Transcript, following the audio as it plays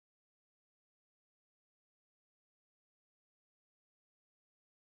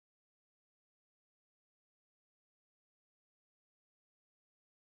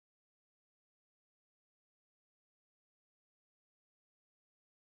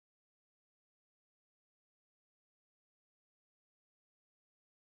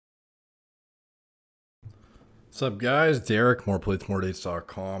What's up, guys? Derek,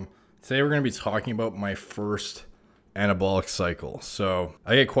 moreplates.moredates.com. Today we're going to be talking about my first anabolic cycle. So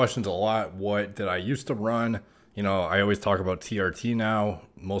I get questions a lot. What did I used to run? You know, I always talk about TRT now.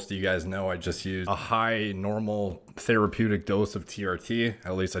 Most of you guys know I just use a high normal therapeutic dose of TRT.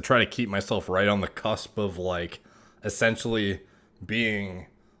 At least I try to keep myself right on the cusp of like essentially being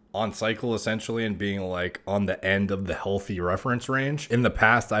on cycle essentially and being like on the end of the healthy reference range. In the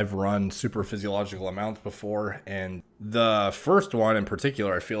past, I've run super physiological amounts before, and the first one in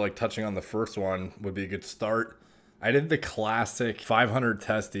particular, I feel like touching on the first one would be a good start. I did the classic 500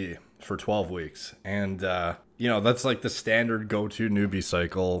 testy for 12 weeks, and you know, that's like the standard go-to newbie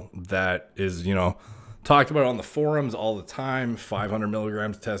cycle that is, you know, talked about on the forums all the time. 500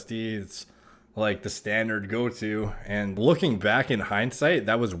 milligrams testy, it's like the standard go-to. And looking back in hindsight,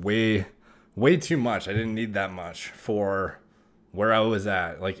 that was way too much. I didn't need that much for where I was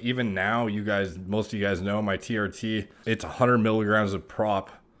at. Like even now, you guys, most of you guys know my TRT, it's 100 milligrams of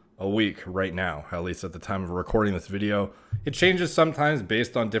prop a week right now, at least at the time of recording this video. It changes sometimes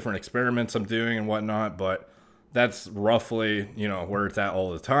based on different experiments I'm doing and whatnot, but that's roughly, you know, where it's at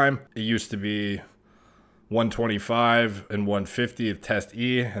all the time. It used to be 125 and 150 of test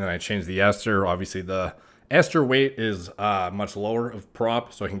E, and then I changed the ester. Obviously the ester weight is much lower of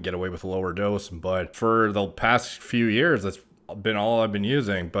prop, so I can get away with a lower dose. But for the past few years, that's been all I've been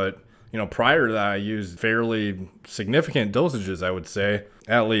using. But you know, prior to that, I used fairly significant dosages, I would say,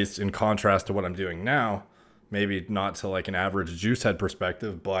 at least in contrast to what I'm doing now. Maybe not to like an average juice head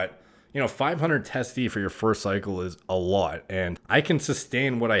perspective, but you know, 500 test E for your first cycle is a lot, and I can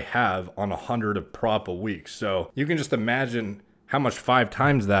sustain what I have on 100 of prop a week. So you can just imagine how much 5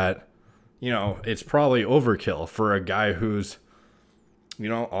 times that, you know, it's probably overkill for a guy who's, you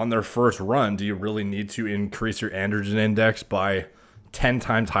know, on their first run. Do you really need to increase your androgen index by 10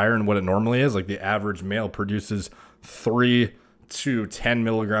 times higher than what it normally is? Like the average male produces 3 to 10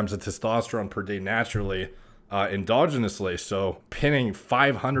 milligrams of testosterone per day naturally, endogenously. So pinning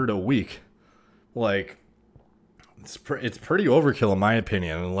 500 a week, like it's pretty overkill in my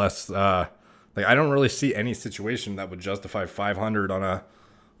opinion, unless like I don't really see any situation that would justify 500 on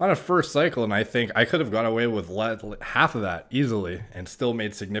a first cycle. And I think I could have got away with half of that easily and still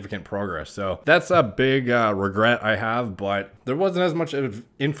made significant progress. So that's a big regret I have, but there wasn't as much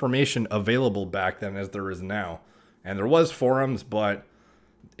information available back then as there is now. And there was forums, but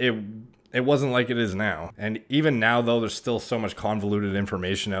it wasn't like it is now. And even now, though, there's still so much convoluted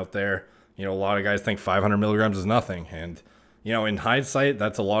information out there. You know, a lot of guys think 500 milligrams is nothing. And, you know, in hindsight,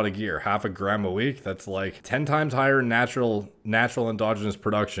 that's a lot of gear. Half a gram a week, that's like 10 times higher natural endogenous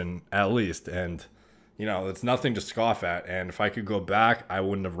production, at least. And, you know, it's nothing to scoff at. And if I could go back, I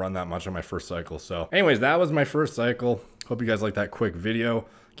wouldn't have run that much on my first cycle. So anyways, that was my first cycle. Hope you guys liked that quick video.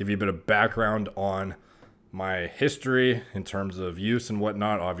 Give you a bit of background on my history in terms of use and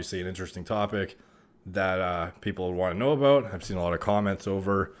whatnot. Obviously an interesting topic that people would want to know about. I've seen a lot of comments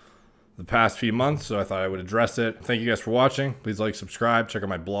over the past few months, so I thought I would address it. Thank you guys for watching. Please like, subscribe, check out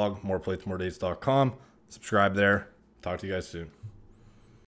my blog, moreplates.moredates.com. Subscribe there. Talk to you guys soon.